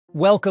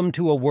Welcome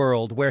to a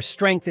world where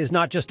strength is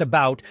not just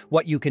about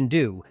what you can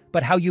do,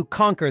 but how you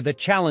conquer the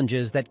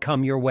challenges that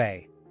come your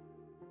way.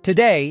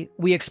 Today,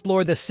 we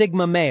explore the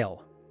Sigma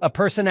male, a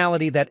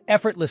personality that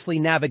effortlessly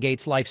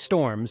navigates life's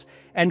storms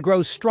and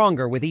grows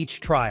stronger with each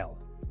trial.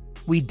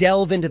 We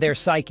delve into their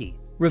psyche,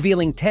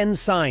 revealing 10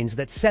 signs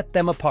that set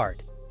them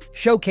apart,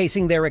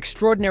 showcasing their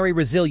extraordinary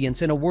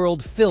resilience in a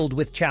world filled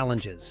with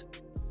challenges.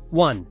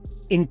 1.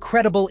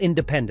 Incredible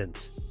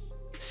independence.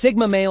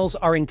 Sigma males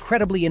are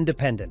incredibly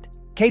independent,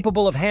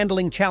 capable of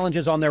handling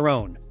challenges on their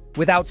own,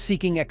 without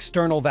seeking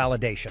external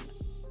validation.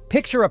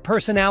 Picture a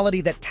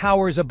personality that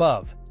towers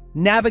above,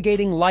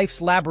 navigating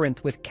life's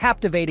labyrinth with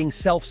captivating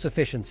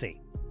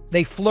self-sufficiency.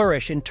 They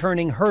flourish in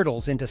turning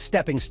hurdles into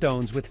stepping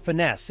stones with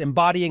finesse,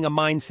 embodying a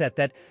mindset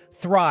that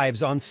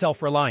thrives on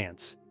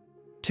self-reliance.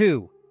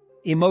 2.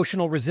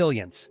 Emotional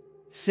resilience.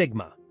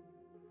 Sigma.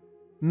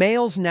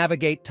 Males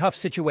navigate tough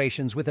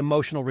situations with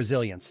emotional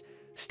resilience,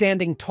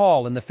 standing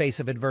tall in the face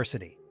of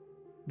adversity.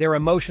 Their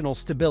emotional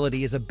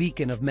stability is a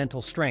beacon of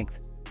mental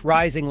strength,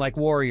 rising like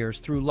warriors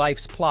through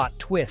life's plot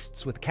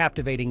twists with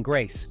captivating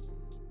grace.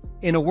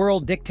 In a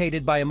world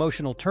dictated by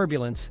emotional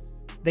turbulence,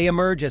 they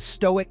emerge as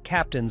stoic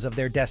captains of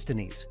their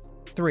destinies.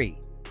 3.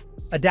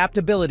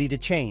 Adaptability to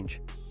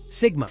change.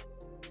 Sigma.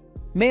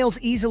 Males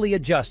easily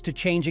adjust to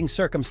changing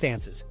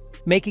circumstances,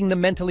 making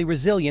them mentally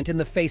resilient in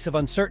the face of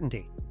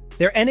uncertainty.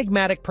 Their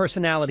enigmatic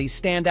personalities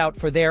stand out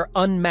for their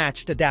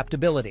unmatched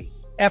adaptability,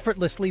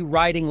 effortlessly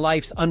riding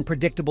life's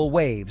unpredictable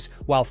waves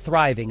while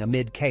thriving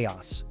amid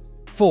chaos.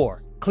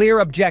 4. Clear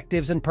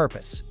objectives and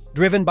purpose.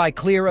 Driven by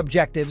clear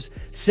objectives,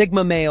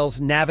 Sigma males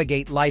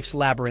navigate life's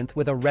labyrinth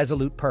with a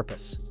resolute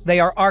purpose. They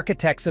are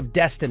architects of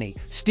destiny,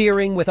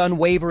 steering with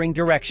unwavering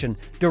direction,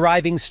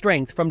 deriving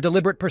strength from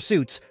deliberate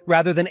pursuits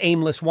rather than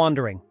aimless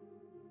wandering.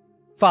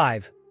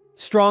 5.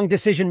 Strong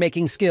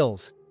decision-making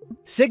skills.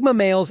 Sigma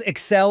males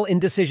excel in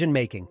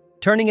decision-making,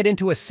 turning it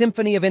into a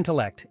symphony of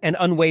intellect and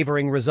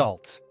unwavering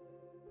results.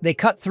 They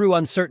cut through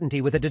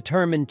uncertainty with a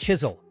determined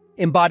chisel,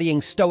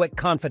 embodying stoic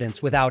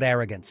confidence without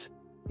arrogance.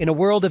 In a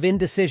world of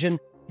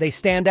indecision, they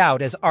stand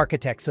out as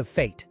architects of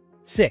fate.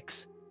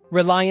 6.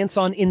 Reliance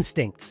on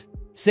instincts.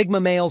 Sigma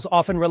males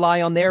often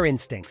rely on their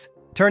instincts,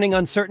 turning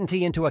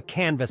uncertainty into a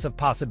canvas of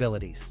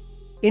possibilities.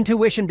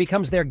 Intuition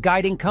becomes their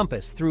guiding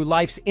compass through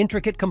life's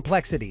intricate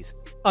complexities,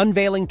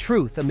 unveiling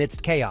truth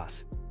amidst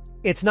chaos.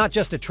 It's not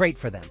just a trait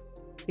for them.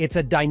 It's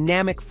a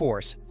dynamic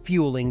force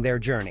fueling their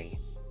journey.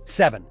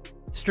 7.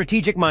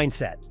 Strategic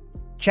mindset.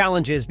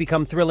 Challenges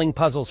become thrilling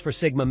puzzles for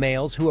Sigma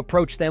males who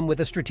approach them with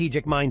a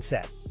strategic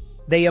mindset.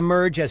 They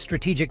emerge as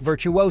strategic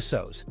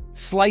virtuosos,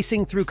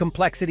 slicing through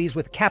complexities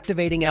with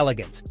captivating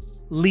elegance,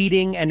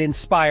 leading and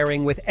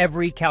inspiring with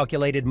every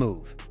calculated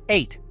move.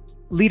 8.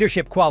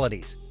 Leadership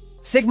qualities.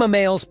 Sigma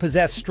males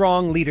possess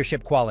strong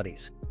leadership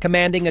qualities,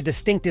 commanding a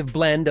distinctive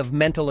blend of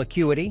mental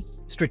acuity,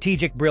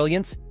 strategic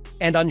brilliance,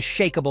 and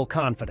unshakable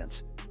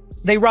confidence.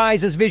 They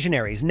rise as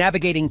visionaries,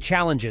 navigating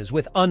challenges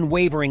with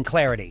unwavering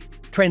clarity,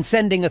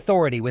 transcending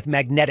authority with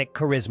magnetic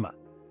charisma.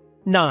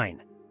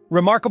 9.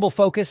 Remarkable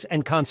focus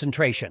and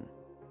concentration.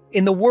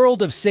 In the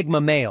world of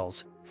Sigma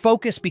males,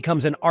 focus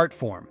becomes an art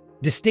form,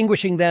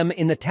 distinguishing them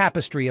in the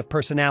tapestry of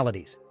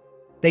personalities.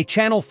 They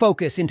channel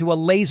focus into a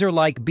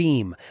laser-like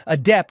beam,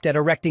 adept at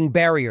erecting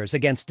barriers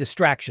against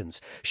distractions,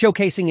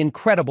 showcasing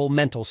incredible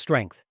mental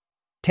strength.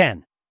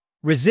 10.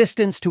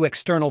 Resistance to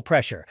external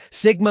pressure.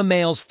 Sigma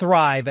males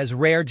thrive as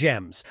rare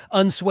gems,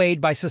 unswayed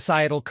by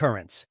societal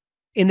currents.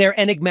 In their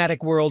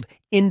enigmatic world,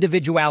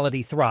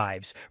 individuality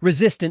thrives,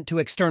 resistant to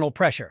external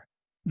pressure.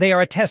 They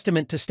are a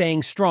testament to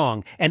staying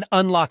strong and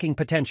unlocking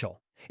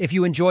potential. If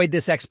you enjoyed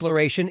this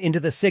exploration into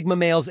the Sigma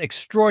male's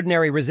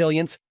extraordinary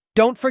resilience,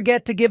 don't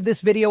forget to give this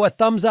video a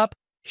thumbs up,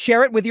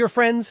 share it with your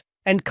friends,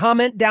 and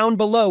comment down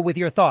below with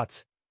your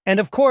thoughts. And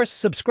of course,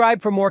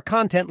 subscribe for more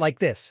content like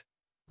this.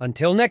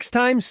 Until next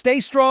time, stay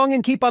strong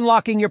and keep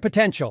unlocking your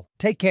potential.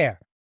 Take care.